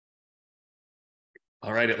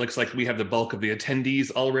All right, it looks like we have the bulk of the attendees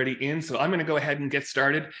already in, so I'm going to go ahead and get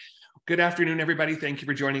started. Good afternoon, everybody. Thank you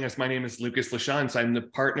for joining us. My name is Lucas Lachance. I'm the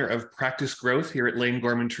partner of practice growth here at Lane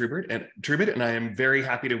Gorman Trubert, and I am very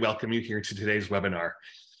happy to welcome you here to today's webinar.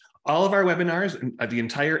 All of our webinars, the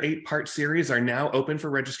entire 8-part series, are now open for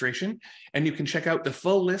registration, and you can check out the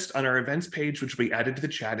full list on our events page, which will be added to the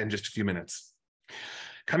chat in just a few minutes.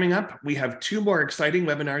 Coming up, we have 2 more exciting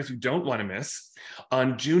webinars you don't want to miss.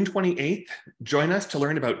 On June 28th, join us to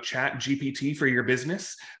learn about ChatGPT for your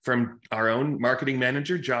business from our own marketing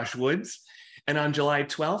manager, Josh Woods. And on July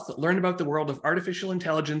 12th, learn about the world of artificial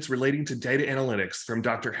intelligence relating to data analytics from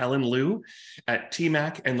Dr. Helen Liu at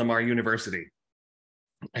TMAC and Lamar University.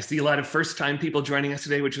 I see a lot of first-time people joining us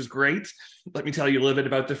today, which is great. Let me tell you a little bit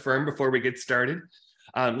about the firm before we get started.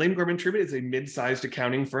 Lane Gorman Trubert is a mid-sized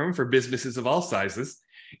accounting firm for businesses of all sizes.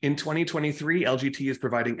 In 2023, LGT is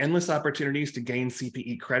providing endless opportunities to gain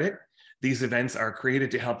CPE credit. These events are created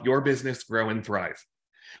to help your business grow and thrive.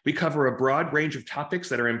 We cover a broad range of topics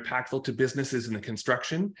that are impactful to businesses in the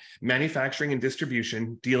construction, manufacturing and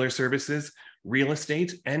distribution, dealer services, real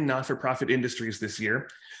estate, and not-for-profit industries this year.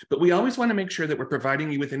 But we always want to make sure that we're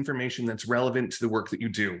providing you with information that's relevant to the work that you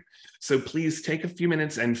do. So please take a few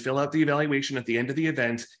minutes and fill out the evaluation at the end of the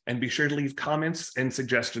event, and be sure to leave comments and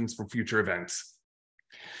suggestions for future events.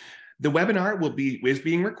 The webinar is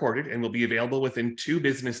being recorded and will be available within 2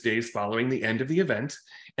 business days following the end of the event,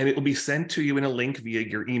 and it will be sent to you in a link via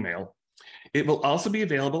your email. It will also be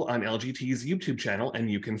available on LGT's YouTube channel, and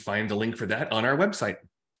you can find the link for that on our website.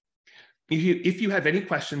 If you have any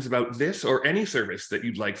questions about this or any service that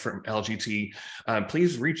you'd like from LGT,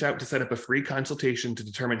 please reach out to set up a free consultation to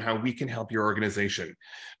determine how we can help your organization.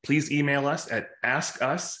 Please email us at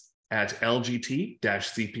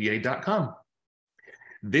askus@lgt-cpa.com.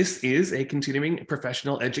 This is a continuing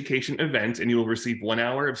professional education event, and you will receive 1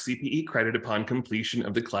 hour of CPE credit upon completion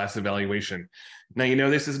of the class evaluation. Now, you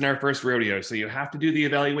know this isn't our first rodeo, so you have to do the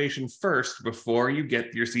evaluation first before you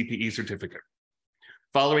get your CPE certificate.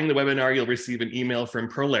 Following the webinar, you'll receive an email from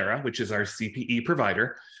Prolera, which is our CPE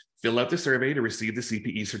provider. Fill out the survey to receive the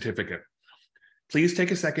CPE certificate. Please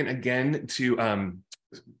take a second again to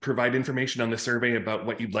provide information on the survey about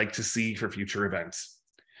what you'd like to see for future events.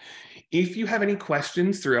 If you have any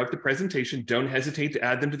questions throughout the presentation, don't hesitate to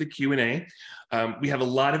add them to the Q&A. We have a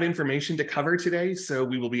lot of information to cover today, so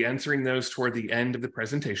we will be answering those toward the end of the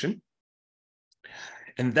presentation.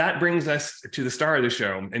 And that brings us to the star of the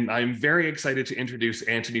show, and I'm very excited to introduce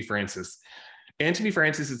Antony Francis. Antony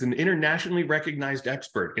Francis is an internationally recognized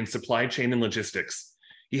expert in supply chain and logistics.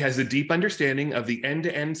 He has a deep understanding of the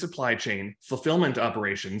end-to-end supply chain, fulfillment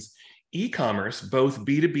operations, e-commerce, both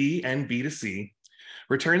B2B and B2C,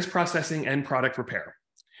 returns processing, and product repair.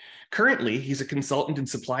 Currently, he's a consultant in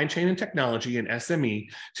supply chain and technology and SME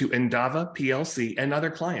to Endava PLC and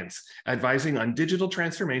other clients, advising on digital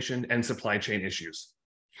transformation and supply chain issues.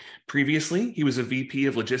 Previously, he was a VP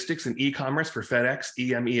of Logistics and E-commerce for FedEx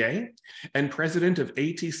EMEA and president of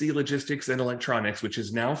ATC Logistics and Electronics, which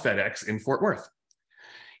is now FedEx in Fort Worth.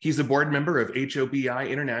 He's a board member of HOBI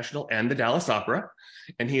International and the Dallas Opera,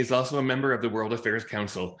 and he is also a member of the World Affairs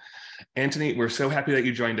Council. Antony, we're so happy that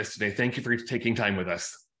you joined us today. Thank you for taking time with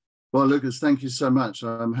us. Well, Lucas, thank you so much.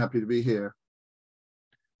 I'm happy to be here.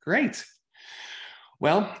 Great.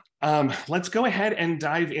 Well, let's go ahead and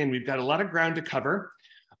dive in. We've got a lot of ground to cover.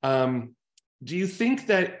 Do you think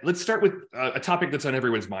that, let's start with a topic that's on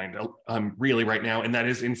everyone's mind really right now, and that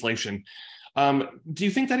is inflation. Do you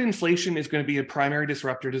think that inflation is going to be a primary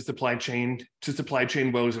disruptor to supply chain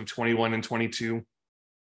woes of 21 and 22?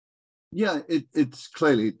 Yeah, it's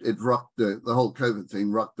clearly, it rocked the whole COVID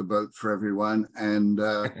thing, rocked the boat for everyone. And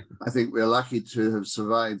I think we're lucky to have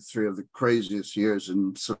survived 3 of the craziest years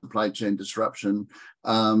in supply chain disruption.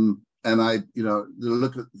 And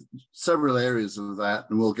look at several areas of that,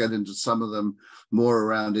 and we'll get into some of them more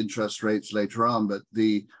around interest rates later on. But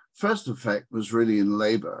the first effect was really in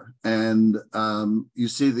labor. And you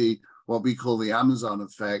see what we call the Amazon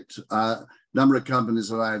effect. Number of companies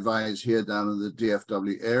that I advise here down in the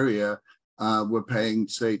DFW area were paying,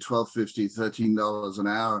 say, $12.50, $13 an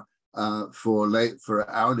hour for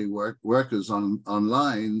hourly workers on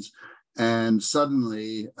lines. And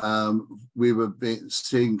suddenly we were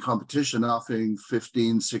seeing competition offering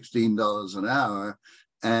 $15, $16 an hour.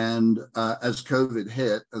 And as COVID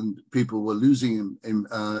hit and people were losing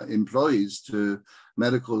employees to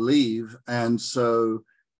medical leave, and so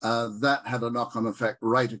that had a knock-on effect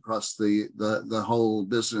right across the whole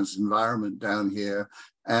business environment down here.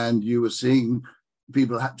 And you were seeing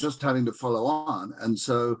people just having to follow on. And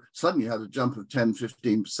so suddenly you had a jump of 10,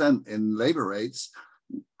 15% in labor rates.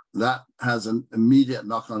 that has an immediate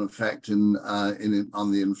knock-on effect on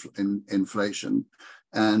the inflation.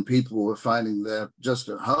 And people were finding they're just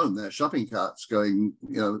at home, their shopping carts going,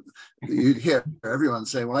 you'd hear everyone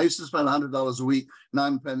saying, well, I used to spend $100 a week, now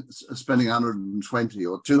I'm spending 120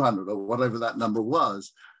 or 200 or whatever that number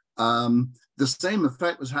was. The same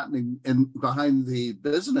effect was happening behind the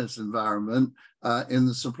business environment in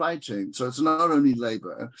the supply chain. So it's not only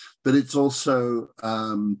labor, but it's also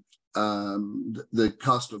the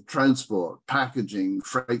cost of transport, packaging,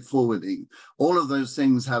 freight forwarding. All of those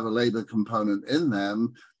things have a labor component in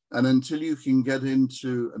them. And until you can get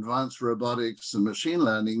into advanced robotics and machine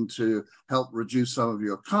learning to help reduce some of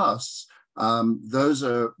your costs,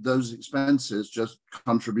 those expenses just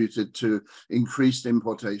contributed to increased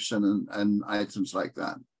importation and items like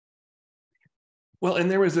that. Well, and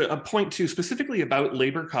there was a point too, specifically about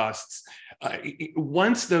labor costs.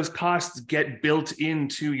 Once those costs get built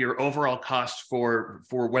into your overall cost for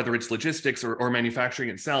whether it's logistics or manufacturing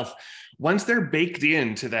itself, once they're baked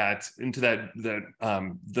into the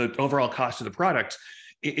overall cost of the product,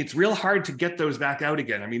 it's real hard to get those back out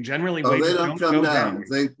again. I mean, generally, they don't come down.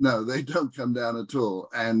 They don't come down at all,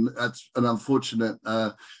 and that's an unfortunate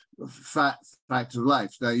fact of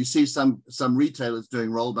life. Now you see some retailers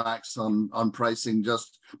doing rollbacks on pricing,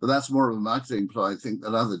 but that's more of a marketing ploy, I think,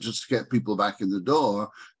 than other, just to get people back in the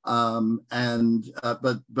door.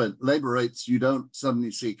 But labor rates, you don't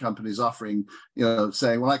suddenly see companies offering,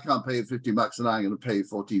 saying, well, I can't pay you $50 and I'm going to pay you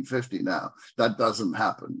 $14.50 now. That doesn't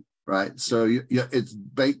happen, right? So it's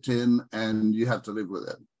baked in, and you have to live with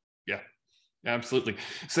it. Yeah. Absolutely.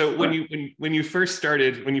 So when you first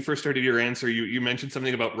started your answer, you mentioned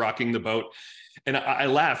something about rocking the boat, and I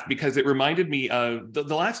laughed because it reminded me of the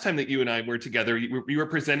last time that you and I were together. You were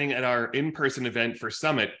presenting at our in-person event for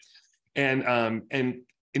Summit, and an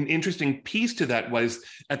interesting piece to that was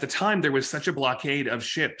at the time there was such a blockade of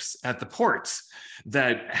ships at the ports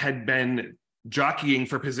that had been jockeying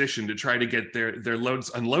for position to try to get their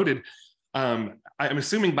loads unloaded. I'm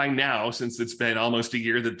assuming by now, since it's been almost a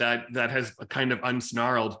year, that has kind of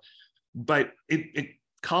unsnarled, but it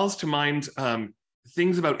calls to mind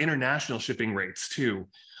things about international shipping rates too.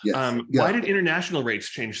 Yes. Why did international rates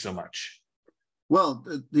change so much? Well,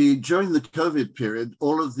 during the COVID period,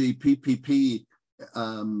 all of the PPP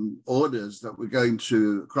orders that were going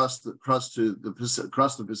to across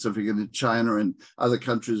the Pacific and in China and other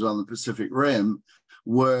countries on the Pacific Rim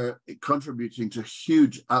were contributing to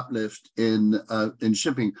huge uplift in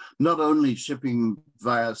shipping, not only shipping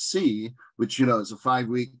via sea, which is a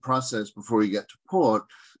 5-week process before you get to port,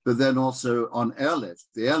 but then also on airlift.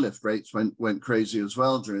 The airlift rates went crazy as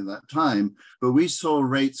well during that time. But we saw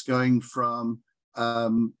rates going from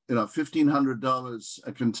 $1,500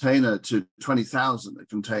 a container to $20,000 a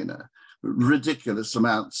container. Ridiculous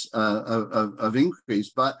amounts of increase,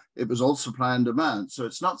 but it was all supply and demand. So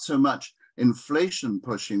it's not so much inflation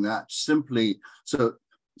pushing that, simply so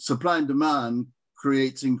supply and demand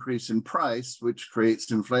creates increase in price, which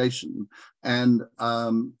creates inflation. And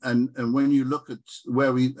when you look at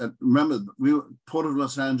where remember, Port of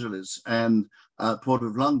Los Angeles and Port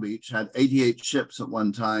of Long Beach had 88 ships at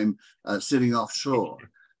one time sitting offshore.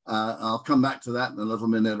 I'll come back to that in a little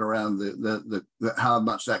minute around the how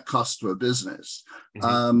much that costs to a business.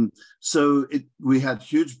 Mm-hmm. So we had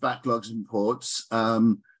huge backlogs in ports.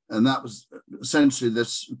 And that was essentially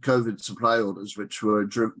this COVID supply orders, which were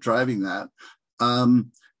driving that.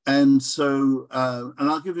 And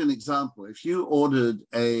I'll give you an example. If you ordered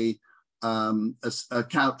a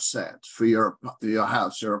couch set for your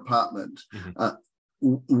house, your apartment, mm-hmm.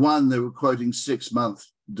 They were quoting 6-month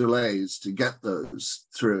delays to get those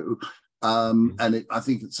through. And I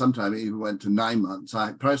think sometimes it even went to 9 months.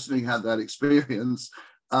 I personally had that experience.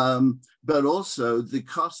 But also the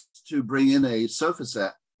cost to bring in a sofa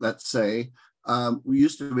set, let's say, we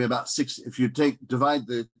used to be about $6. If you divide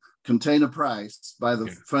the container price by the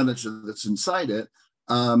furniture that's inside it,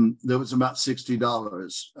 there was about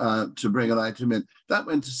 $60 to bring an item in. That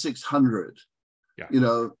went to $600. Yeah.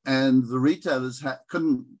 And the retailers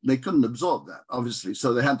couldn't absorb that, obviously,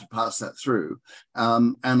 so they had to pass that through.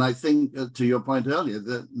 And I think, to your point earlier,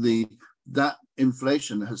 that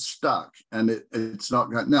inflation has stuck, and it's not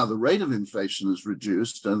right now. The rate of inflation has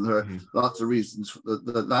reduced, and there are lots of reasons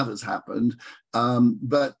that has happened.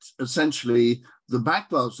 But essentially, the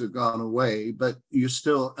backlogs have gone away, but you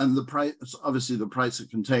still, and the price, obviously the price of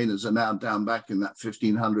containers are now down back in that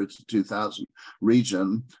 1,500 to 2,000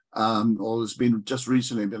 region. Or there's been just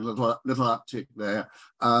recently been a little uptick there.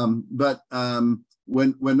 But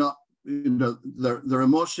when we're not, there are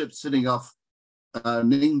more ships sitting off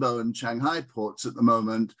Ningbo and Shanghai ports at the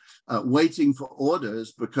moment, waiting for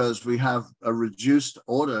orders because we have a reduced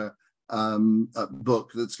order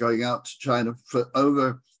book that's going out to China for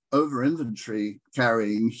over inventory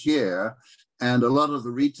carrying here, and a lot of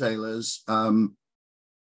the retailers,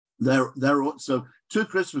 they're also 2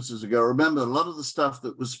 Christmases ago. Remember, a lot of the stuff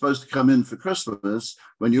that was supposed to come in for Christmas,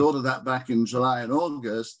 when you order that back in July and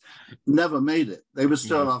August, never made it. They were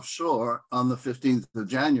still offshore on the 15th of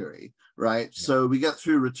January, right? Yeah. So we get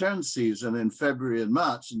through return season in February and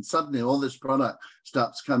March, and suddenly all this product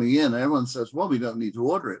starts coming in. Everyone says, well, we don't need to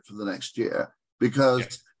order it for the next year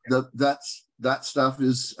because that stuff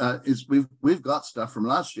is we've got stuff from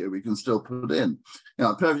last year we can still put in.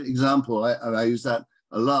 A perfect example, I use that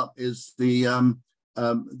a lot, is the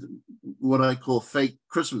what I call fake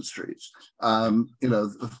Christmas trees. They are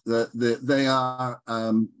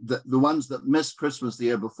the ones that missed Christmas the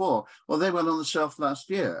year before. Well, they went on the shelf last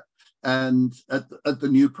year, and at the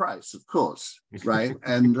new price, of course, right?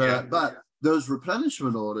 And but those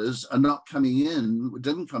replenishment orders are not coming in.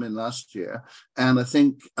 Didn't come in last year, and I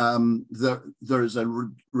think there is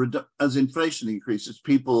as inflation increases,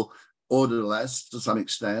 people order less to some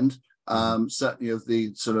extent. Certainly of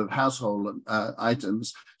the sort of household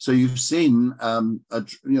items. So you've seen,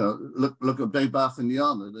 look at Bed Bath &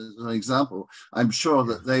 Beyond as an example. I'm sure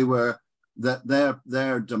that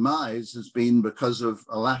their demise has been because of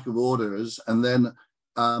a lack of orders, and then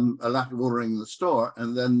a lack of ordering in the store,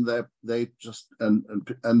 and then they just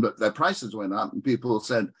their prices went up, and people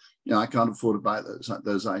said, I can't afford to buy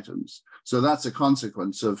those items. So that's a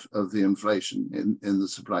consequence of the inflation in the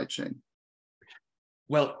supply chain.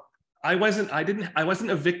 Well, I wasn't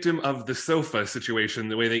a victim of the sofa situation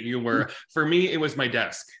the way that you were. For me, it was my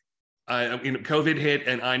desk. COVID hit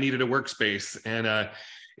and I needed a workspace, and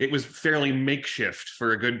it was fairly makeshift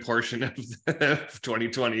for a good portion of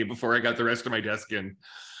 2020 before I got the rest of my desk in.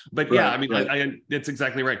 But yeah, it's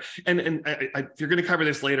exactly right. And if you're going to cover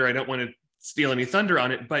this later, I don't want to steal any thunder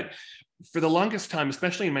on it, but for the longest time,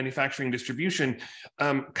 especially in manufacturing and distribution,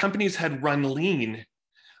 companies had run lean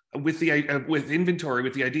with inventory,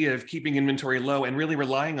 with the idea of keeping inventory low and really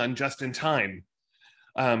relying on just in time.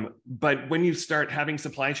 But when you start having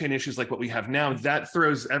supply chain issues like what we have now, that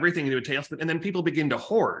throws everything into a tailspin, and then people begin to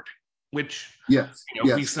hoard, which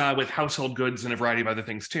we saw with household goods and a variety of other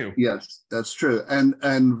things too. Yes, that's true.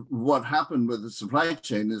 And what happened with the supply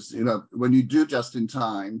chain is, when you do just in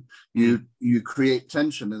time, you create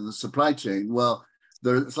tension in the supply chain. Well,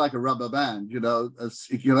 it's like a rubber band, you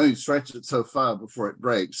can only stretch it so far before it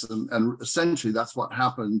breaks. And essentially that's what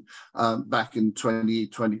happened back in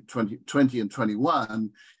 2020 and 21,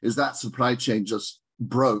 is that supply chain just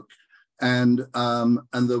broke. And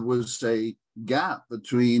there was a gap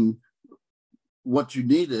between what you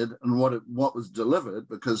needed and what was delivered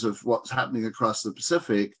because of what's happening across the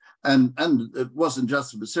Pacific. And it wasn't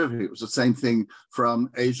just the Pacific, it was the same thing from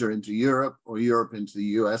Asia into Europe or Europe into the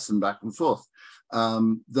US and back and forth.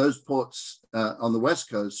 Those ports on the West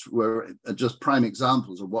Coast were just prime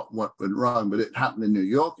examples of what went wrong, but it happened in New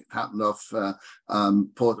York, it happened off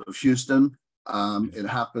Port of Houston, it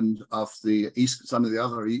happened off some of the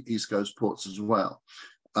other East Coast ports as well.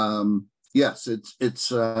 Yes, it's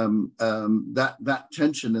that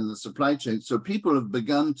tension in the supply chain. So people have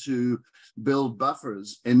begun to build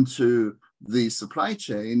buffers into the supply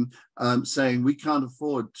chain, saying we can't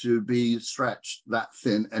afford to be stretched that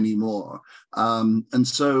thin anymore. And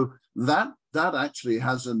so that actually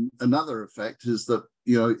has another effect, is that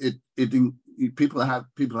people have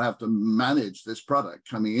to manage this product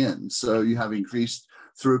coming in. So you have increased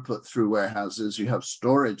throughput through warehouses, you have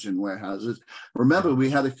storage in warehouses. Remember, we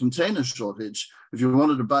had a container shortage. If you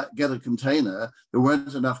wanted to get a container, there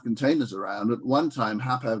weren't enough containers around. At one time,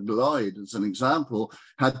 Hapag-Lloyd, as an example,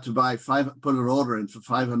 had to put an order in for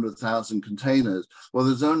 500,000 containers. Well,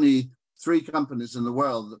 there's only 3 companies in the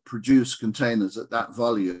world that produce containers at that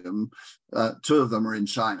volume. 2 of them are in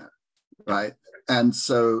China, right? And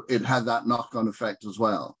so it had that knock-on effect as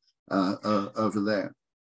well over there.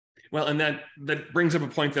 Well, and that brings up a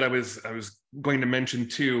point that I was going to mention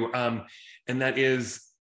too, and that is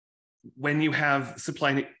when you have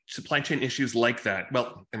supply chain issues like that.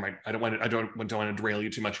 Well, I don't want to derail you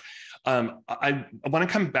too much. I want to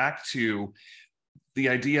come back to the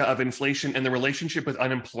idea of inflation and the relationship with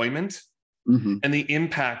unemployment, and the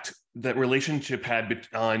impact that relationship had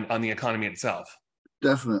on the economy itself.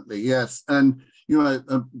 Definitely, yes, and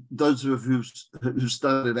those who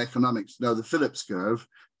studied economics know the Phillips curve.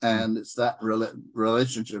 And it's that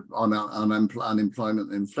relationship on unemployment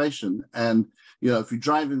and inflation. And, if you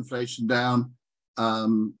drive inflation down,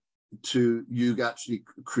 you actually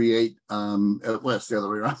create well, it's the other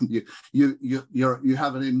way around. You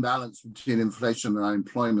have an imbalance between inflation and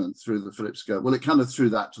unemployment through the Phillips curve. Well, it kind of threw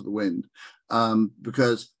that to the wind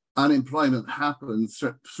because unemployment happened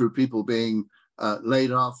through people being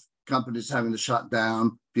laid off, companies having to shut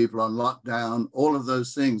down, people on lockdown, all of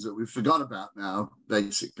those things that we forgot about now,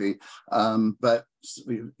 basically. But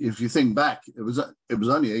if you think back, it was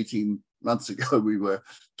only 18 months ago we were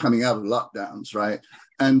coming out of lockdowns, right?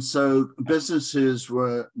 And so businesses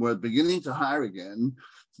were beginning to hire again.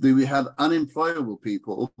 We had unemployable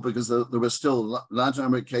people because there were still a large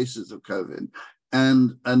number of cases of COVID.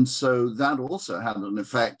 And so that also had an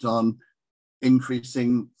effect on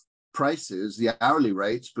increasing prices, the hourly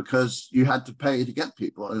rates, because you had to pay to get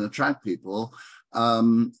people and attract people.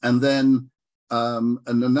 And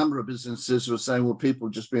a number of businesses were saying, well, people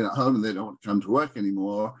just being at home and they don't want to come to work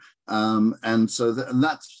anymore. And so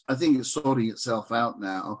that's, I think it's sorting itself out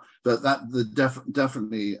now, but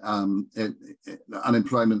definitely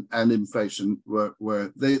unemployment and inflation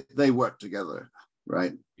they work together,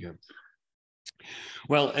 right? Yeah.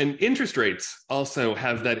 Well, and interest rates also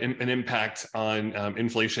have an impact on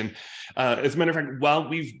inflation. As a matter of fact, while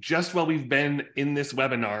we've been in this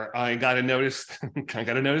webinar, I got a notice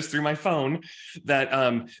through my phone that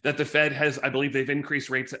that the Fed has, I believe, they've increased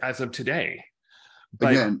rates as of today.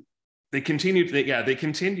 But again, they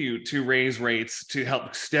continue to raise rates to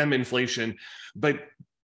help stem inflation. But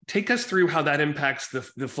take us through how that impacts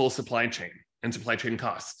the full supply chain and supply chain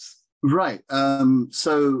costs. Right.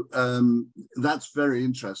 So that's very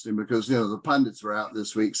interesting because, the pundits were out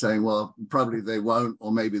this week saying, well, probably they won't,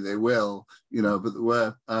 or maybe they will, but there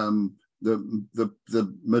were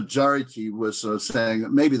the majority was sort of saying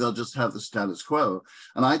that maybe they'll just have the status quo.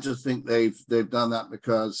 And I just think they've done that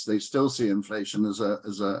because they still see inflation as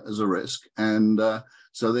a risk. And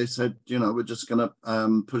so they said, we're just going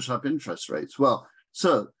to push up interest rates. Well,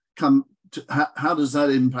 so how does that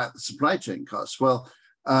impact the supply chain costs? Well,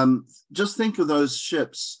 just think of those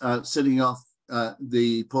ships sitting off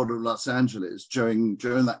the port of Los Angeles during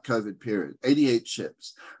that COVID period, 88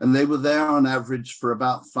 ships. And they were there on average for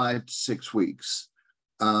about 5 to 6 weeks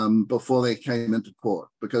before they came into port,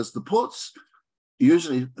 because the ports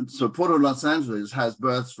usually, so Port of Los Angeles has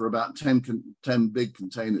berths for about 10 big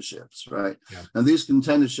container ships, right? Yeah. And these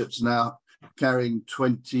container ships now carrying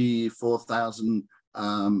 24,000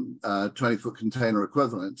 20-foot container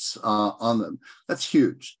equivalents on them. That's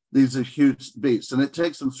huge. These are huge beasts, and it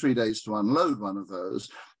takes them 3 days to unload one of those.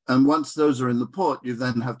 And once those are in the port, you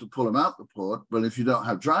then have to pull them out the port. But if you don't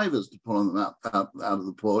have drivers to pull them out of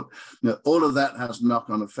the port, all of that has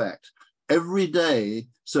knock-on effect every day.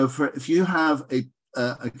 So if you have a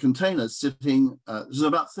container sitting, there's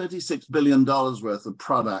about $36 billion worth of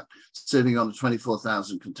product sitting on a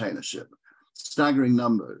 24,000 container ship. Staggering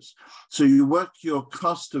numbers. So you work your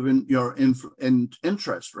cost of your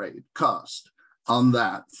interest rate cost on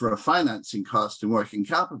that for a financing cost in working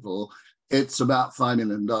capital, it's about $5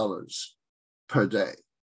 million per day,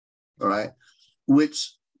 all right,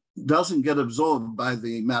 which doesn't get absorbed by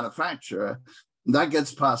the manufacturer. That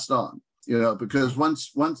gets passed on, because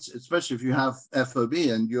once, especially if you have FOB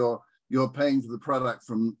and you're paying for the product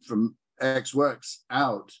from X works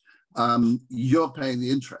out, you're paying the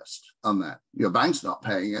interest on that. Your bank's not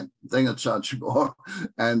paying it; they're going to charge you more,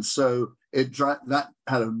 and so that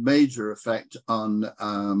had a major effect on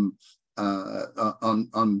a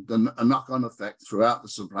knock-on effect throughout the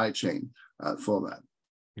supply chain for that.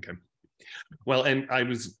 Okay. Well, and I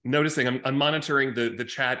was noticing, I'm monitoring the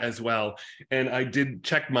chat as well, and I did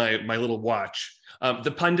check my little watch.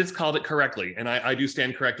 The pundits called it correctly, and I do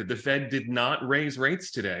stand corrected. The Fed did not raise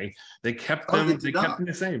rates today. They kept them. They kept them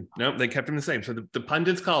the same. No, they kept them the same. So the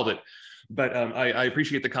pundits called it, but I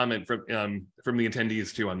appreciate the comment from the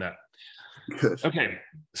attendees too on that. Good. Okay,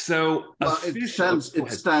 so it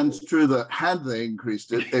stands true that had they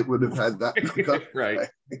increased it, it would have had that. Right.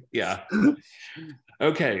 Yeah.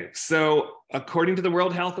 Okay, so according to the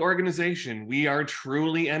World Health Organization, we are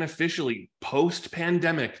truly and officially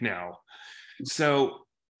post-pandemic now. So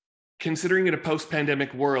considering it a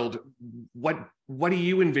post-pandemic world, what do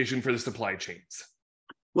you envision for the supply chains?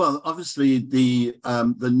 Well, obviously the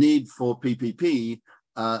need for PPP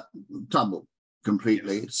tumbled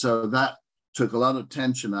completely. Yes. So that took a lot of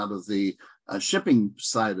tension out of the shipping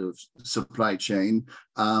side of supply chain.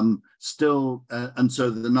 And so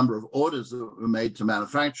the number of orders that were made to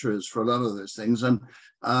manufacturers for a lot of those things, and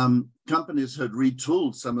companies had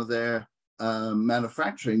retooled some of their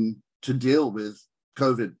manufacturing to deal with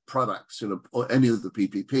COVID products, or any of the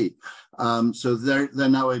PPP. So they're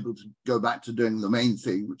now able to go back to doing the main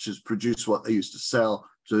thing, which is produce what they used to sell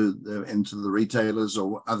into the retailers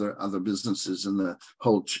or other businesses in the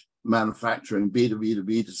whole manufacturing B2B to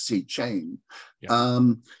B2C chain. Yeah.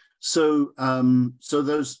 So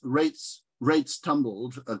those rates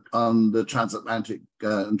tumbled on the transatlantic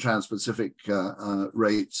and transpacific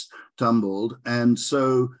rates tumbled, and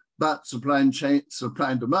so but supply and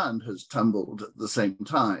demand has tumbled at the same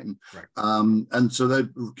time, right. And so they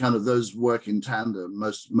kind of those work in tandem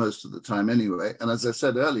most of the time anyway. And as I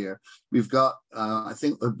said earlier, we've got I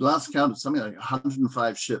think the last count is something like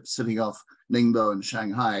 105 ships sitting off Ningbo and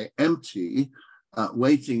Shanghai empty,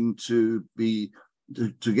 waiting to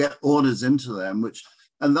get orders into them,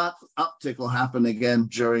 and that uptick will happen again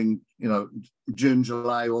during, June,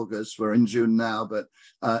 July, August. We're in June now, but,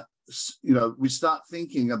 we start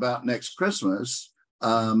thinking about next Christmas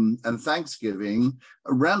and Thanksgiving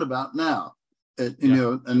around about now.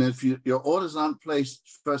 And if your orders aren't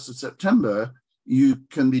placed 1st of September, you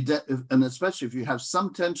can be dead, and especially if you have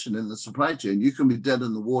some tension in the supply chain, you can be dead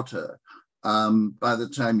in the water by the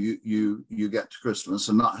time you get to Christmas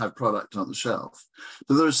and not have product on the shelf.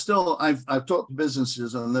 So there's still, I've talked to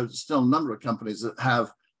businesses, and there's still a number of companies that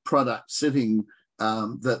have product sitting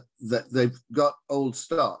that they've got old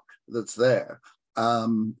stock that's there.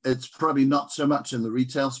 It's probably not so much in the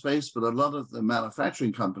retail space, but a lot of the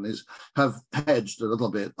manufacturing companies have hedged a little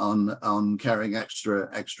bit on carrying extra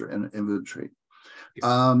inventory.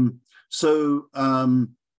 I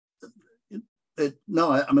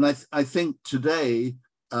think today,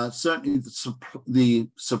 certainly the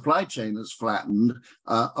supply chain has flattened.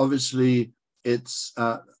 Obviously, it's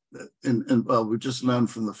we've just learned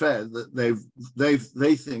from the Fed that they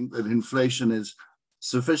think that inflation is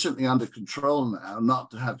sufficiently under control now not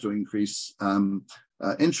to have to increase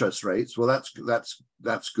interest rates. Well, that's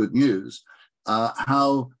good news.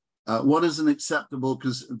 What is an acceptable?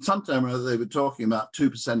 Because sometime or other they were talking about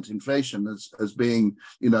 2% inflation as being,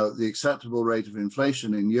 the acceptable rate of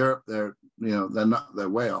inflation in Europe. They're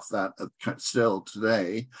way off that still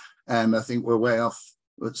today, and I think we're way off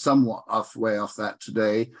that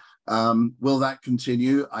today. Will that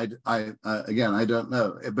continue? I don't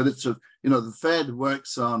know. But it's the Fed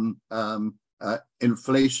works on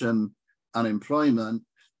inflation, unemployment,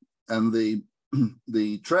 and the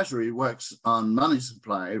Treasury works on money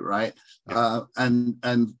supply, right? And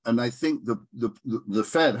I think the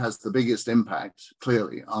Fed has the biggest impact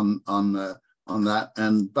clearly on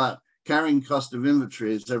that. But carrying cost of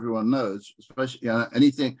inventory, as everyone knows, especially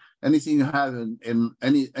anything you have in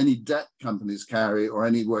any debt companies carry or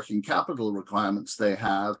any working capital requirements they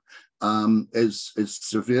have is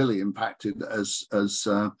severely impacted as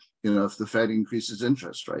if the Fed increases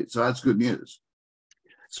interest rates. So that's good news,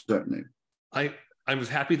 certainly. I was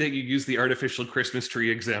happy that you used the artificial Christmas tree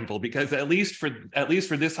example, because at least for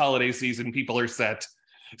this holiday season, people are set.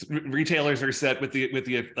 Retailers are set with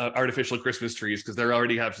the artificial Christmas trees because they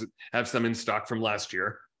already have some in stock from last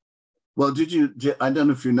year. Well, I don't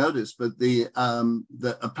know if you noticed, but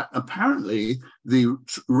apparently the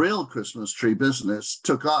real Christmas tree business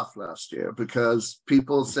took off last year because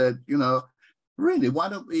people said, really, why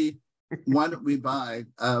don't we buy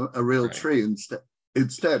a real tree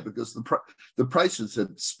instead, because the prices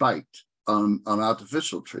had spiked on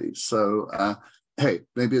artificial trees. So hey,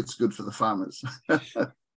 maybe it's good for the farmers.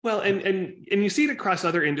 Well, and you see it across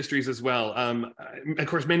other industries as well. Of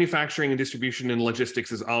course, manufacturing and distribution and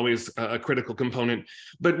logistics is always a critical component.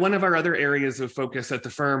 But one of our other areas of focus at the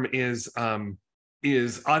firm is auto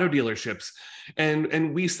dealerships,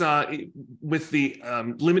 and we saw with the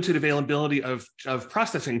limited availability of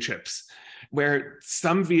processing chips, where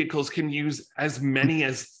some vehicles can use as many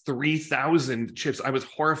as 3,000 chips. I was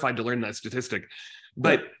horrified to learn that statistic.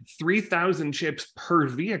 But 3,000 chips per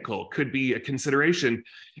vehicle could be a consideration.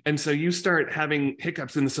 And so you start having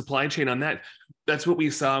hiccups in the supply chain on that. That's what we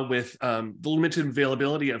saw with the limited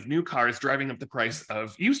availability of new cars driving up the price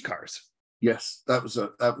of used cars. Yes, that was a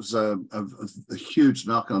huge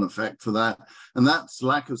knock-on effect for that. And that's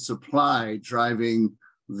lack of supply driving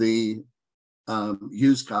the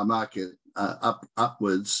used car market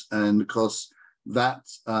upwards. And of course, that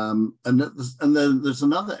and then there's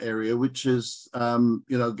another area which is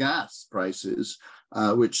gas prices,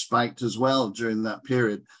 which spiked as well during that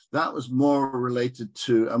period. That was more related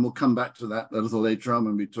to, and we'll come back to that a little later on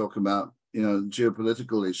when we talk about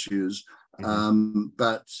geopolitical issues.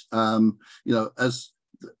 As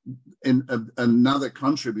in another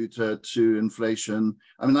contributor to inflation,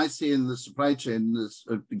 I see in the supply chain, this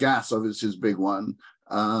gas obviously is a big one.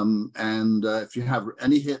 If you have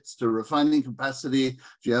any hits to refining capacity, if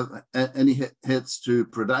you have any hits to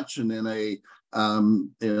production in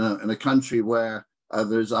a country where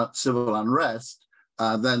there's civil unrest,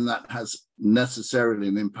 then that has necessarily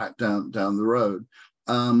an impact down the road.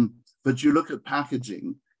 But you look at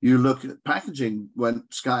packaging. Packaging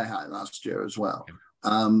went sky high last year as well.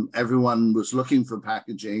 Everyone was looking for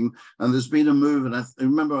packaging, and there's been a move. And I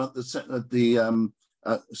remember at the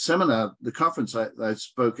seminar, the conference I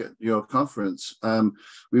spoke at your conference,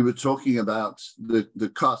 we were talking about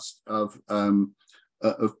the cost of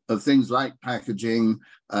things like packaging.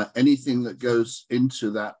 Anything that goes into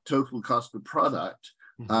that total cost of product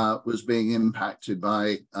was being impacted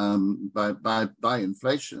by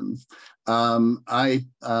inflation. So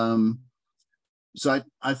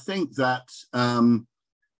I think that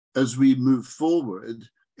as we move forward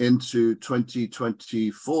into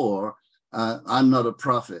 2024, I'm not a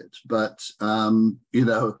prophet, but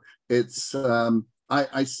it's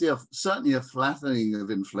I see certainly a flattening of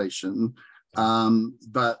inflation,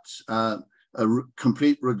 but a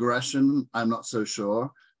complete regression, I'm not so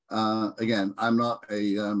sure. Again, I'm not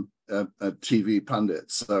a TV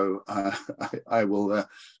pundit, so I will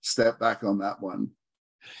step back on that one.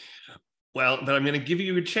 Well, but I'm going to give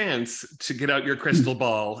you a chance to get out your crystal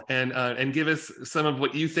ball and give us some of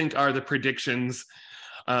what you think are the predictions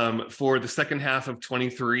for the second half of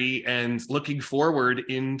 23 and looking forward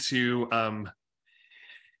into.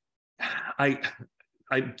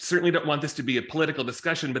 I certainly don't want this to be a political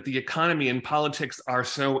discussion, but the economy and politics are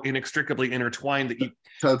so inextricably intertwined that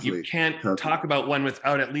you can't talk about one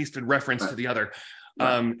without at least a reference to the other.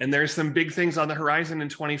 And there's some big things on the horizon in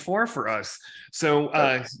 24 for us. So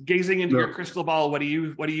gazing into your crystal ball, what do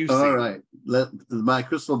you see? All right. My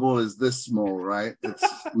crystal ball is this small, right? It's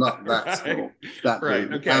not that small. That right.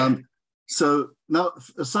 big. Okay. So now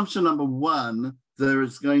assumption number one,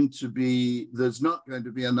 there's not going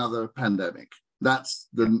to be another pandemic. That's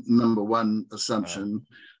the number one assumption.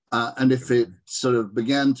 And if it sort of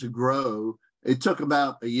began to grow, it took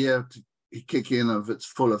about a year to kick in of its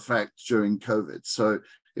full effect during COVID. So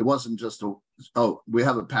it wasn't just, we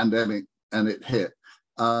have a pandemic and it hit.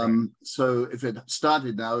 So if it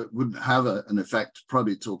started now, it wouldn't have an effect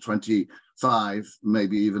probably till 25,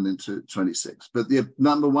 maybe even into 26. But the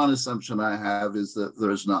number one assumption I have is that there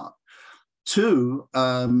is not. Two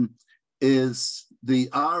is the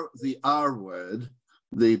R word,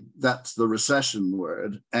 that's the recession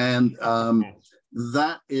word. And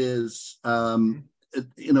that is, and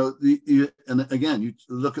again, you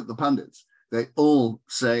look at the pundits, they all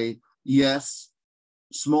say, yes,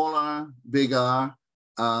 smaller, big R,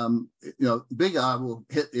 big R will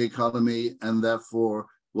hit the economy and therefore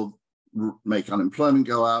will make unemployment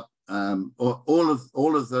go up. Or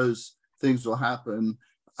all of those things will happen.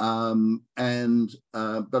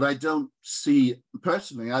 But I don't see,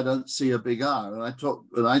 personally, I don't see a big R. And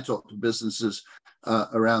when I talk to businesses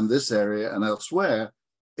around this area and elsewhere,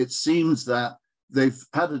 it seems that they've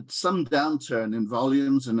had some downturn in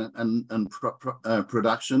volumes and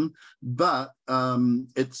production, but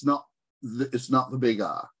it's not the big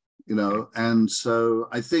R, And so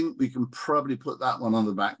I think we can probably put that one on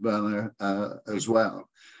the back burner as well.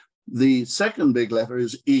 The second big letter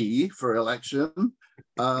is E for election.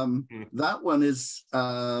 That one is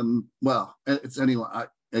it's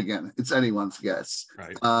it's anyone's guess.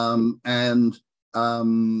 Right.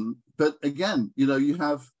 But again, you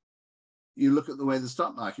look at the way the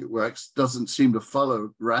stock market works, doesn't seem to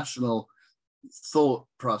follow rational thought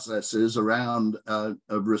processes around a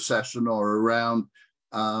recession or around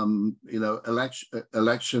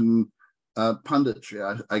election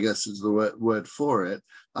punditry, I guess is the word for it.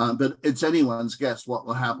 But it's anyone's guess what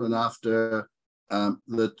will happen after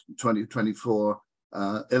the 2024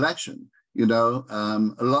 election.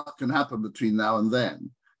 A lot can happen between now and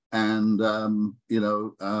then. And and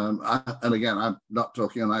again, I'm not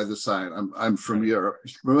talking on either side. I'm from Europe,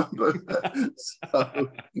 remember? So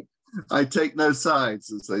I take no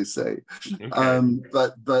sides, as they say. Okay.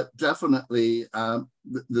 But definitely,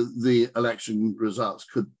 the election results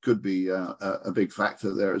could be a big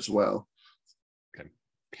factor there as well. Okay.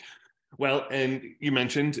 Well, and you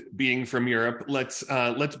mentioned being from Europe. Let's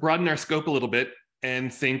broaden our scope a little bit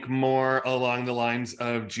and think more along the lines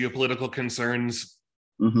of geopolitical concerns.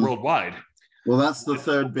 Mm-hmm. Worldwide. Well, that's the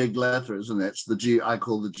third big letter, isn't it? It's the G. I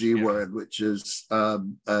call the G word, which is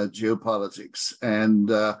geopolitics,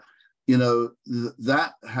 and I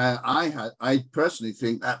personally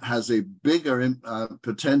think that has a bigger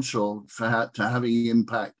potential to having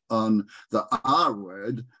impact on the R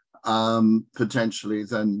word potentially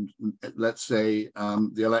than, let's say,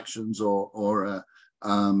 the elections or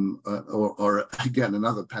again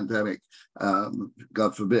another pandemic,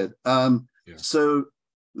 God forbid. So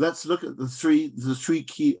let's look at the three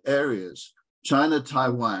key areas. China,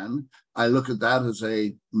 Taiwan, I look at that as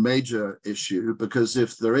a major issue because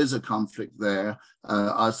if there is a conflict there,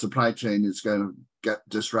 our supply chain is going to get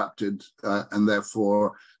disrupted, and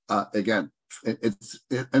therefore, again,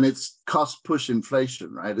 it's cost push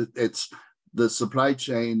inflation, right? It's the supply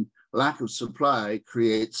chain lack of supply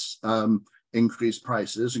creates increased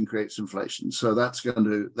prices and creates inflation. So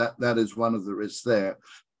that is one of the risks there.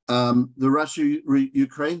 The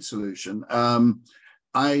Russia-Ukraine solution.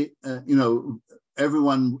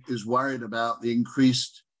 Everyone is worried about the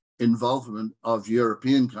increased involvement of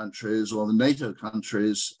European countries or the NATO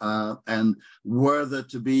countries, and were there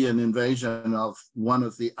to be an invasion of one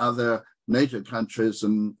of the other NATO countries,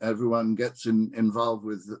 and everyone gets involved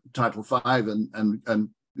with Title V, and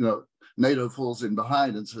NATO falls in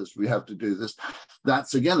behind and says we have to do this.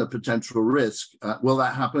 That's again a potential risk. Will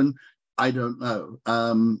that happen? I don't know,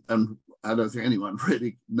 and I don't think anyone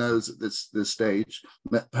really knows at this stage.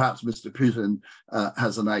 Perhaps Mr. Putin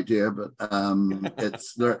has an idea, but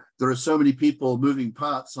there are so many people, moving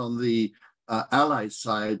parts on the Allied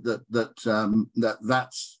side that's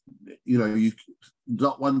you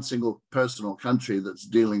not one single person or country that's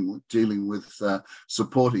dealing with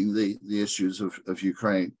supporting the issues of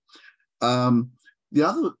Ukraine. The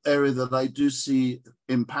other area that I do see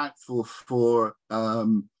impactful for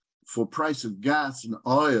price of gas and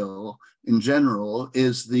oil in general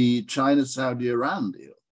is the China-Saudi-Iran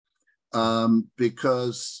deal,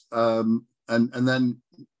 because and then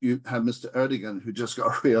you have Mr. Erdogan, who just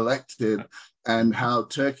got re-elected, and how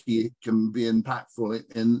Turkey can be impactful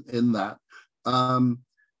in that.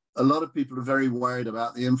 A lot of people are very worried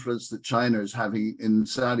about the influence that China is having in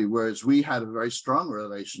Saudi, whereas we had a very strong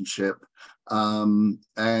relationship, and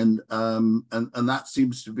that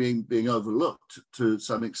seems to be being overlooked to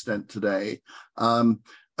some extent today. And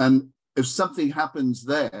if something happens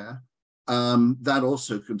there, that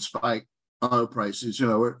also could spike oil prices.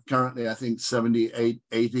 We're currently, I think, $78,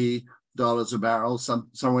 $80 a barrel,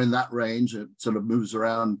 somewhere in that range. It sort of moves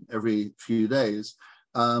around every few days.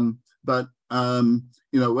 Where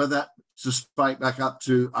that to spike back up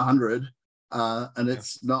to 100, and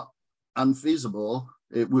it's not unfeasible,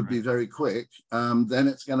 it would be very quick, then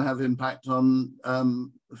it's going to have impact on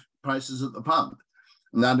prices at the pump.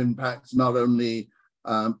 And that impacts not only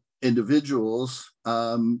individuals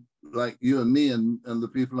like you and me and the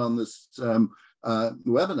people on this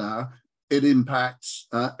webinar, it impacts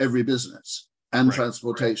every business and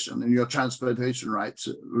transportation, and your transportation rates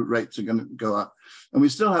are going to go up. And we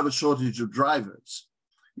still have a shortage of drivers.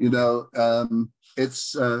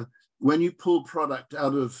 It's when you pull product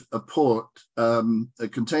out of a port, a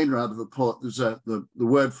container out of a port, there's the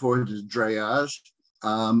word for it is drayage,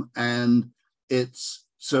 and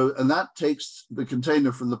that takes the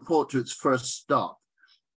container from the port to its first stop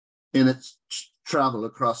in its travel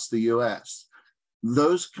across the US.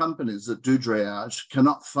 Those companies that do drayage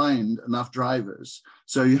cannot find enough drivers.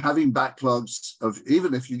 So you're having backlogs of,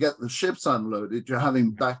 even if you get the ships unloaded, you're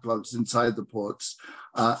having backlogs inside the ports.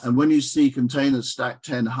 And when you see containers stacked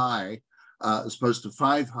 10 high, as opposed to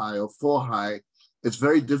 5 high or 4 high, it's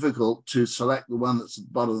very difficult to select the one that's at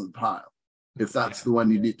the bottom of the pile, if that's the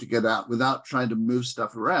one you need to get out without trying to move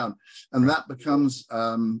stuff around. And that becomes,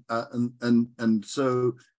 and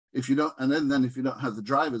so if you don't, and then if you don't have the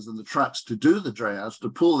drivers and the trucks to do the drayage, to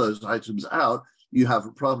pull those items out, you have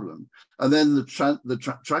a problem. And then the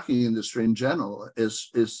trucking industry in general is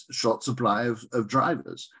short supply of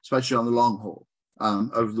drivers, especially on the long haul,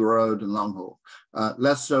 over the road and long haul.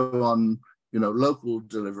 Less so on local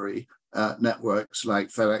delivery networks like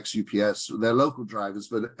FedEx, UPS. They're local drivers,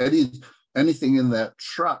 but anything in their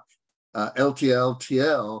truck, LTL,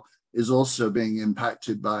 TL, is also being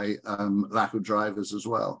impacted by lack of drivers as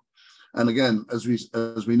well. And again, as we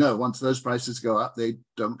know, once those prices go up, they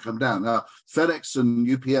don't come down. Now, FedEx and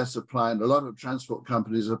UPS apply, and a lot of transport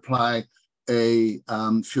companies apply a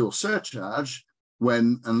fuel surcharge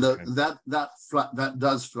that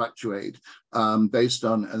does fluctuate based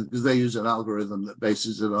on, because they use an algorithm that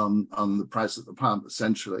bases it on the price at the pump,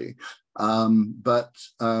 essentially.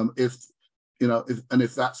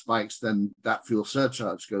 If that spikes, then that fuel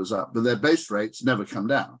surcharge goes up. But their base rates never come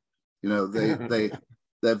down.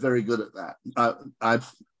 They're very good at that. I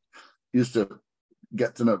used to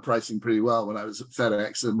get to know pricing pretty well when I was at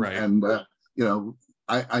FedEx,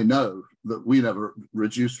 I know that we never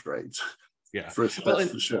reduced rates. Yeah, for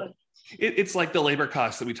sure. It's like the labor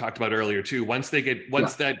costs that we talked about earlier too. Once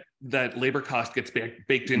that labor cost gets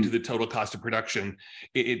baked into the total cost of production,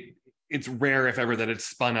 it's rare, if ever, that it's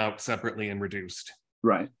spun out separately and reduced.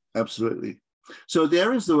 Right, absolutely. So the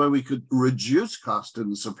areas where we could reduce cost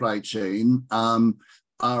in the supply chain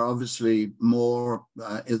are obviously more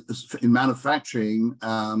in manufacturing,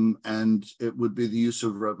 and it would be the use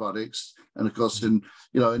of robotics. And of course, in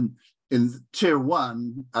tier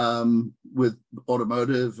one, with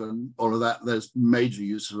automotive and all of that, there's major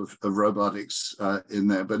use of robotics in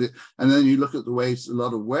there. And then you look at the ways a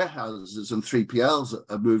lot of warehouses and 3PLs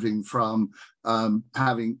are moving from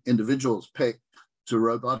having individuals pick to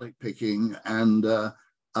robotic picking. And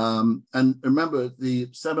remember the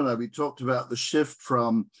seminar, we talked about the shift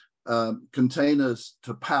from containers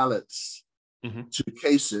to pallets, to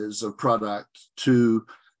cases of product, to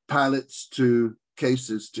pallets to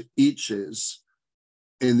cases to eaches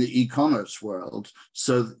in the e-commerce world,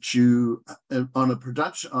 so that you on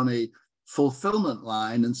a fulfillment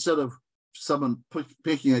line, instead of someone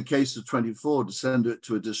picking a case of 24 to send it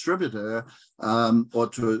to a distributor, or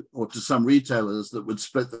to some retailers that would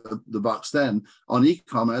split the box, then on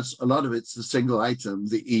e-commerce a lot of it's the single item,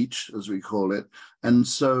 the each as we call it, and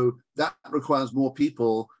so that requires more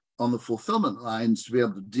people on the fulfillment lines to be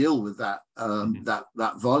able to deal with that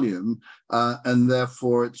that volume, and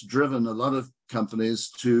therefore it's driven a lot of companies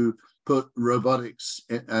to put robotics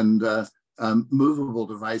and movable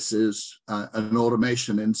devices and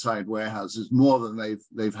automation inside warehouses more than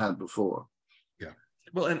they've had before. Yeah,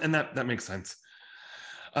 well, and that makes sense.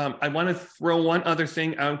 I want to throw one other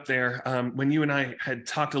thing out there. When you and I had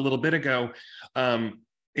talked a little bit ago,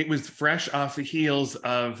 it was fresh off the heels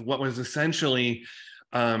of what was essentially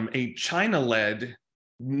a China-led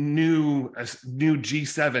new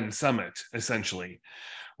G7 summit, essentially,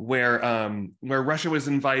 where Russia was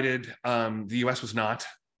invited, the US was not.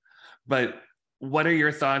 But what are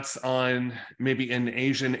your thoughts on maybe an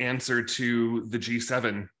Asian answer to the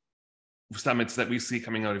G7 summits that we see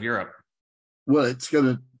coming out of Europe? Well, it's going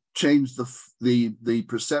to change the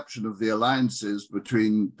perception of the alliances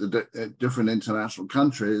between the different international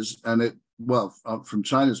countries, and from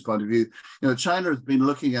China's point of view, China has been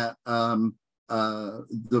looking at the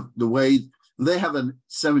way they have a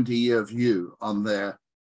 70-year view on their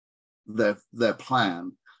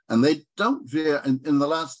plan, and they don't veer. In the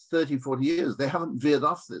last 30, 40 years, they haven't veered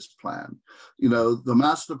off this plan. The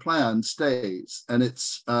master plan stays, and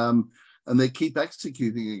it's and they keep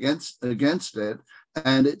executing against it,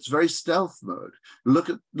 and it's very stealth mode. Look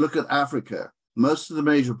at Africa. Most of the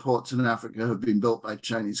major ports in Africa have been built by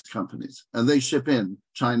Chinese companies, and they ship in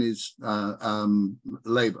Chinese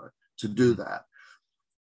labor to do that.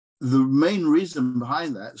 The main reason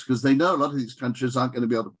behind that is because they know a lot of these countries aren't going to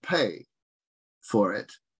be able to pay for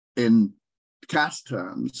it in cash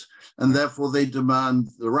terms, and therefore they demand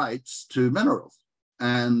the rights to minerals.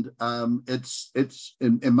 And it's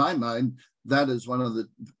in my mind, that is one of the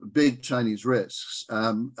big Chinese risks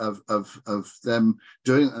of them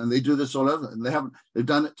doing it. And they do this all over. And they've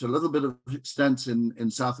done it to a little bit of extent in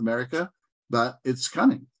South America, but it's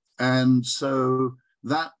coming. And so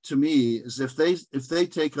that to me is if they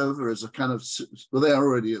take over as a kind of, well, they're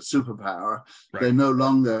already a superpower. Right. They're no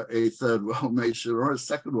longer a third world nation or a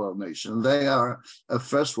second world nation. They are a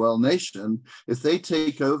first world nation. If they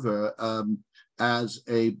take over as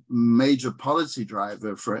a major policy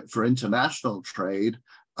driver for international trade,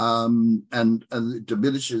 and it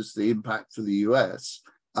diminishes the impact for the US,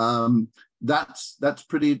 that's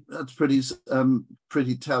pretty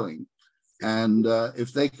telling. And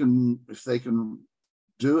if they can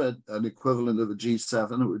do an equivalent of a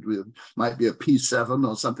G7, might be a P7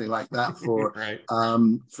 or something like that for right.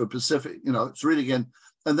 For Pacific. It's really, again.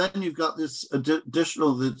 And then you've got this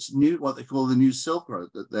additional, this new, what they call the new Silk Road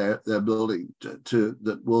that they're building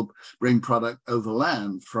that will bring product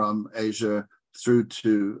overland from Asia through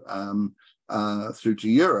to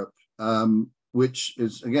Europe, which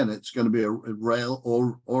is, again, it's going to be a rail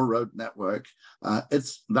or road network.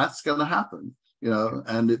 That's going to happen,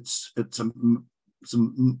 and it's a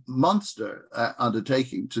monster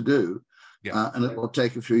undertaking to do, and it will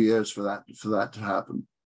take a few years for that to happen.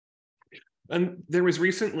 And there was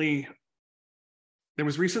recently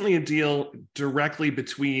a deal directly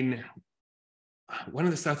between one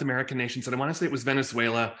of the South American nations, and I want to say it was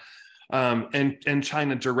Venezuela, and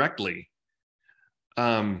China directly,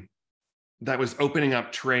 that was opening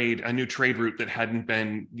up a new trade route that hadn't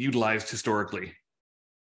been utilized historically.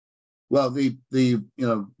 Well, it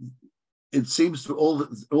seems to all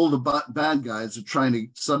the bad guys are trying to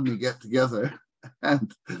suddenly get together,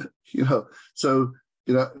 and so.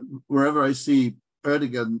 Wherever I see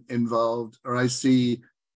Erdogan involved, or I see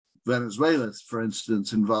Venezuela, for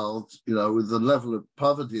instance, involved, with the level of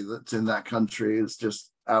poverty that's in that country is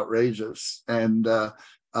just outrageous, and no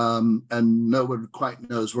one quite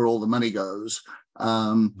knows where all the money goes.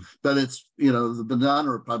 But it's, the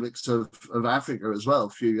banana republics of Africa as well. A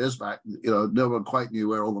few years back, no one quite knew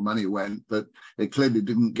where all the money went, but it clearly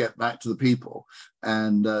didn't get back to the people.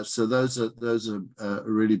 And so those are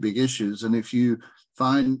really big issues. And if you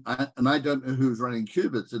find, and I don't know who's running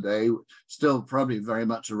Cuba today, still probably very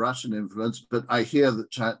much a Russian influence, but I hear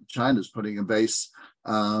that China's putting a base,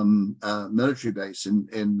 military base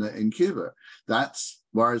in Cuba. That's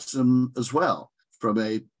worrisome as well from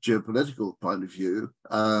a geopolitical point of view.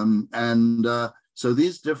 So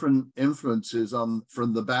these different influences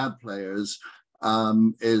from the bad players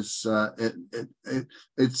it's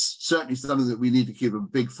certainly something that we need to keep a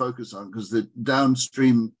big focus on, because the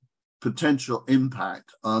downstream potential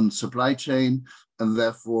impact on supply chain and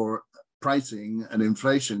therefore pricing and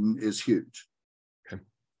inflation is huge. Okay.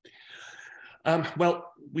 Well,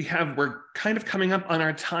 we're kind of coming up on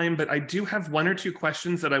our time, but I do have one or two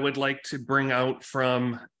questions that I would like to bring out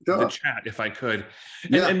from the chat, if I could.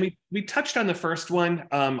 And we touched on the first one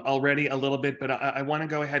already a little bit, but I want to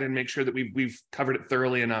go ahead and make sure that we've covered it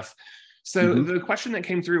thoroughly enough. So the question that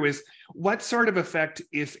came through is, what sort of effect,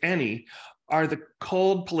 if any, are the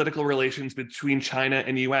cold political relations between China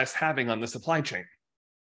and US having on the supply chain?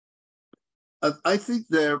 I think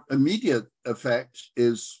their immediate effect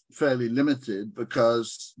is fairly limited,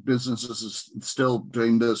 because businesses are still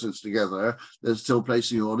doing business together. They're still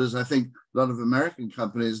placing orders. I think a lot of American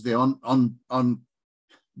companies, they're on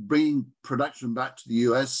bringing production back to the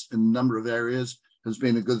US in a number of areas has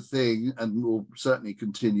been a good thing and will certainly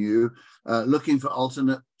continue. Looking for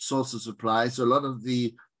alternate sources of supply. So a lot of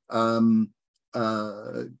the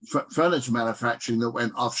furniture manufacturing that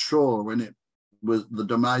went offshore when it was the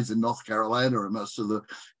demise in North Carolina, and most of the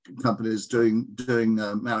companies doing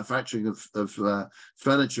manufacturing of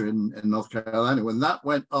furniture in North Carolina, when that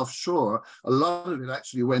went offshore, a lot of it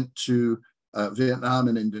actually went to Vietnam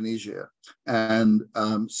and Indonesia, and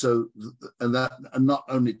not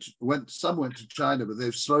only some went to China, but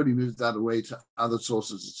they've slowly moved that away to other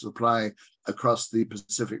sources of supply across the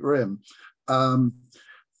Pacific Rim.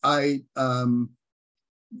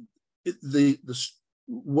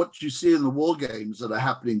 What you see in the war games that are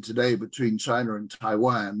happening today between China and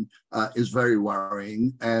Taiwan is very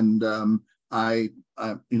worrying. And again,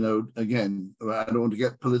 I don't want to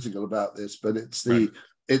get political about this, but it's the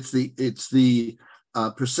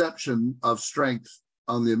perception of strength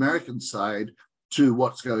on the American side to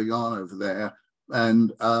what's going on over there,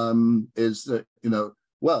 and is that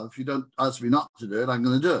well, if you don't ask me not to do it, I'm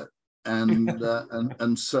going to do it.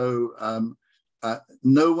 And so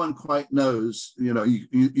no one quite knows.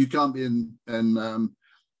 You can't be in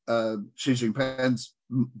Xi Jinping's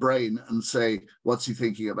brain and say, what's he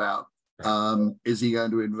thinking about? Is he going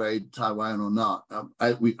to invade Taiwan or not?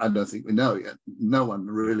 I don't think we know yet. No one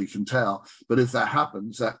really can tell. But if that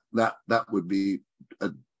happens, that would be a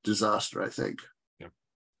disaster, I think. Yeah.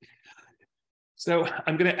 So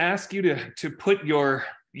I'm going to ask you to put your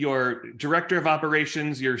director of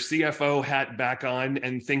operations, your CFO hat back on,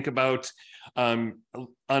 and think about on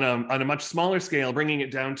a much smaller scale, bringing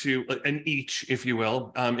it down to an each, if you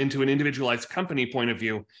will, into an individualized company point of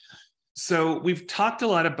view. So we've talked a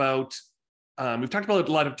lot about a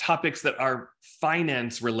lot of topics that are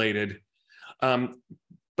finance related,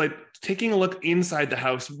 but taking a look inside the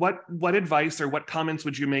house, what advice or what comments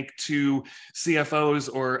would you make to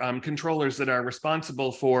CFOs or controllers that are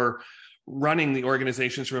responsible for running the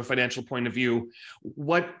organizations from a financial point of view?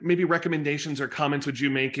 What maybe recommendations or comments would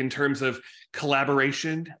you make in terms of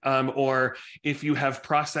collaboration, or if you have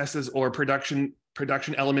processes or production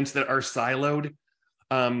elements that are siloed?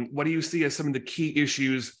 What do you see as some of the key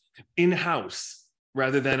issues in-house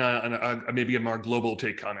rather than maybe a more global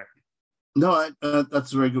take on it? No,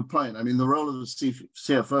 that's a very good point. I mean, the role of the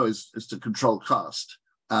CFO is to control cost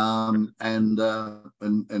and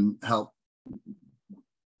help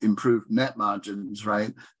improve net margins,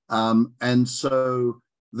 right? And so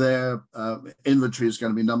their inventory is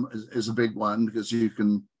going to be is a big one, because you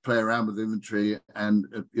can play around with inventory, and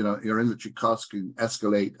your inventory costs can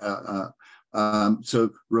escalate. So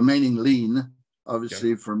remaining lean,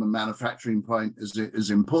 obviously, from a manufacturing point, is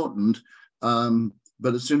important.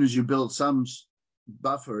 But as soon as you build some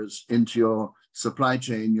buffers into your supply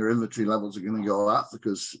chain, your inventory levels are going to go up,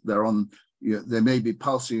 because they may be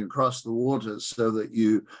pulsing across the waters, so that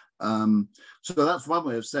you. So that's one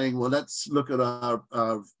way of saying, well, let's look at our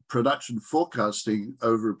production forecasting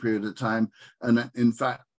over a period of time, and in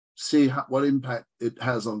fact see what impact it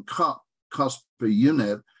has on cost per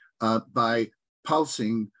unit by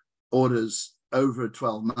pulsing orders over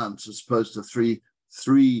 12 months as opposed to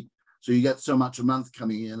three So you get so much a month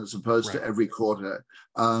coming in as opposed to every quarter.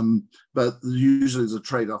 But usually there's a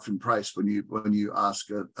trade-off in price when you ask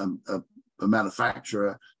a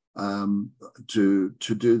manufacturer to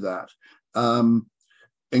do that.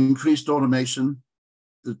 Increased automation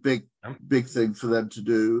is big thing for them to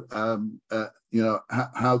do.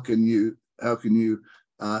 How can you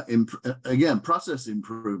again, process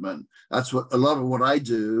improvement? That's what a lot of what I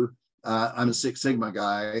do. I'm a Six Sigma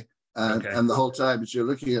guy, and the whole time as you're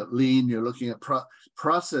looking at lean, you're looking at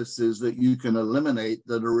processes that you can eliminate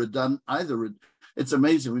that are redundant. It's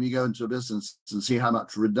amazing when you go into a business and see how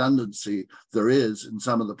much redundancy there is in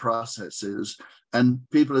some of the processes, and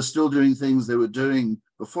people are still doing things they were doing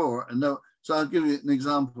before. And no, so I'll give you an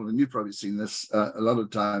example, and you've probably seen this a lot of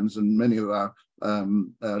times, and many of our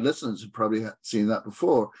listeners have probably seen that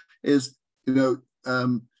before. Is you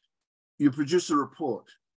produce a report,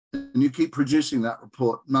 and you keep producing that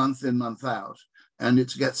report month in, month out, and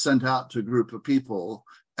it gets sent out to a group of people,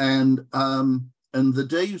 and the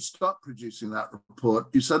day you stop producing that report,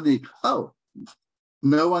 you suddenly,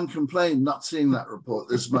 no one complained not seeing that report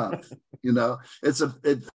this month. It's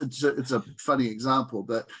a funny example,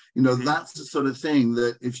 but that's the sort of thing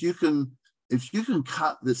that if you can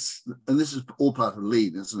cut this, and this is all part of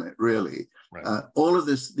lean, isn't it? Really, all of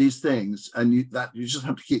these things, and you just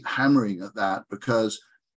have to keep hammering at that, because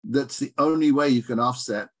that's the only way you can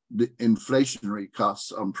offset the inflationary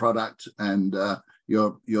costs on product and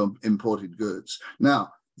your imported goods.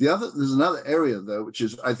 Now, there's another area though, which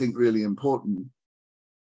is I think really important.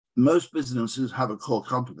 Most businesses have a core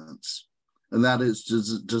competence, and that is to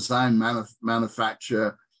design,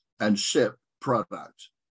 manufacture, and ship product.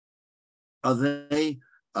 Are they?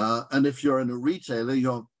 And if you're in a retailer,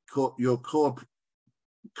 your core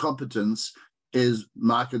competence is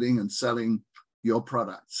marketing and selling your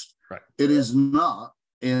products. Right. It is not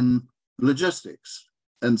in logistics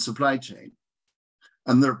and supply chain,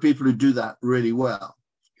 and there are people who do that really well.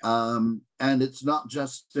 And it's not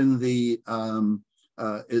just in the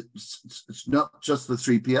it's not just the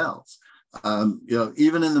 3PLs.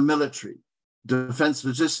 Even in the military, Defense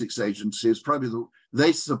Logistics Agency is probably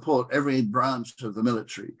they support every branch of the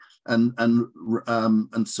military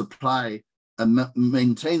and supply and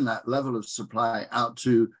maintain that level of supply out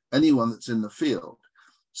to anyone that's in the field.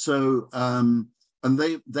 So and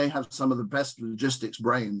they have some of the best logistics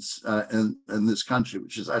brains in this country,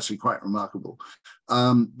 which is actually quite remarkable.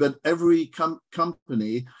 But every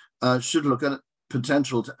company should look at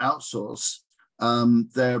potential to outsource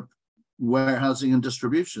their warehousing and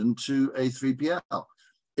distribution to a 3PL.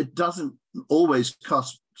 It doesn't always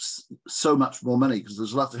cost so much more money, because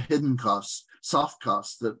there's lots of hidden costs, soft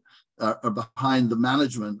costs that are behind the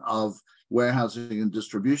management of warehousing and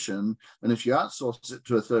distribution. And if you outsource it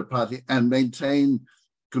to a third party and maintain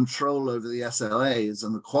control over the SLAs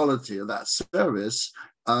and the quality of that service,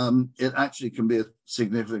 it actually can be a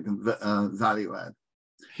significant value add.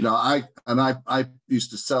 I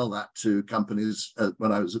used to sell that to companies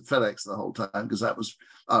when I was at FedEx the whole time, because that was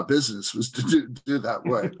our business, was to do that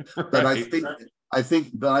work. Right. But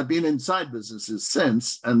but I've been inside businesses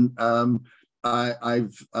since, and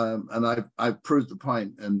I've proved the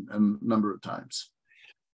point a number of times.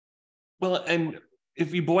 Well, and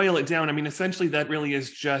if you boil it down, I mean, essentially that really is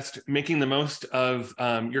just making the most of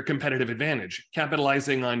your competitive advantage,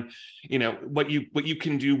 capitalizing on, what you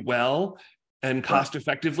can do well and cost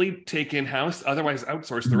effectively, take in-house, otherwise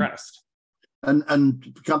outsource the rest. And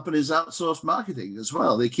companies outsource marketing as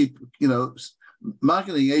well. They keep,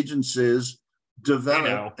 marketing agencies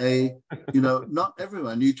develop not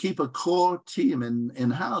everyone. You keep a core team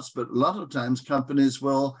in-house, but a lot of times companies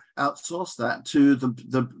will outsource that to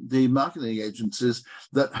the marketing agencies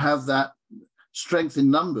that have that strength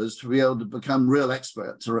in numbers to be able to become real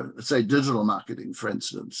experts. Or say digital marketing, for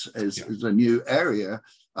instance, is a new area.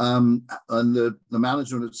 And the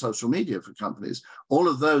management of social media for companies, all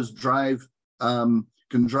of those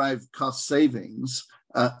can drive cost savings,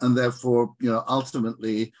 and therefore,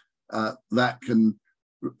 ultimately,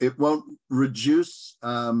 it won't reduce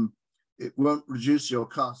your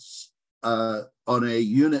costs on a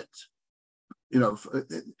unit. It'll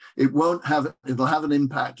have an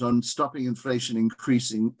impact on stopping inflation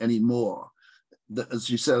increasing anymore. As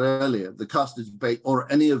you said earlier, the cost is baked,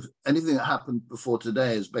 or anything that happened before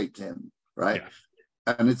today is baked in, right?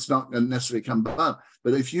 Yeah. And it's not going to necessarily come back.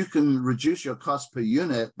 But if you can reduce your cost per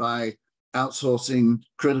unit by outsourcing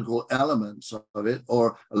critical elements of it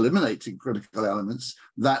or eliminating critical elements,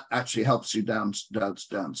 that actually helps you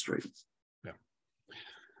downstream. Yeah.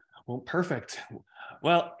 Well, perfect.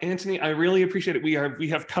 Well, Antony, I really appreciate it. We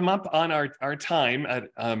have come up on our time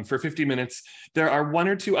at, for 50 minutes. There are one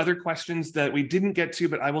or two other questions that we didn't get to,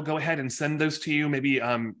 but I will go ahead and send those to you. Maybe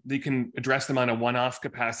you can address them on a one-off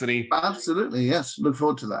capacity. Absolutely, yes. Look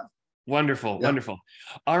forward to that. Wonderful, Yeah. wonderful.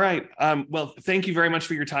 All right. Well, thank you very much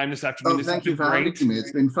for your time this afternoon. Oh, thank you for having me.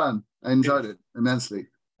 It's been fun. I enjoyed it immensely.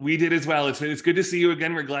 We did as well. It's good to see you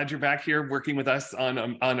again. We're glad you're back here working with us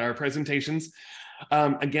on our presentations.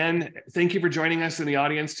 Again, thank you for joining us in the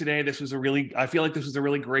audience today. I feel like this was a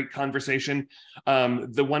really great conversation.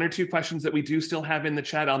 The one or two questions that we do still have in the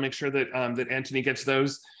chat, I'll make sure that that Antony gets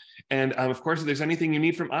those. And of course, if there's anything you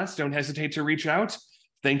need from us, don't hesitate to reach out.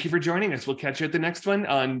 Thank you for joining us. We'll catch you at the next one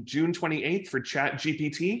on June 28th for Chat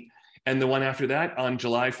GPT, and the one after that on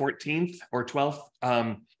July 14th or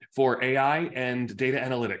 12th for AI and data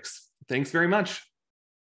analytics. Thanks very much.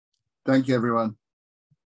 Thank you, everyone.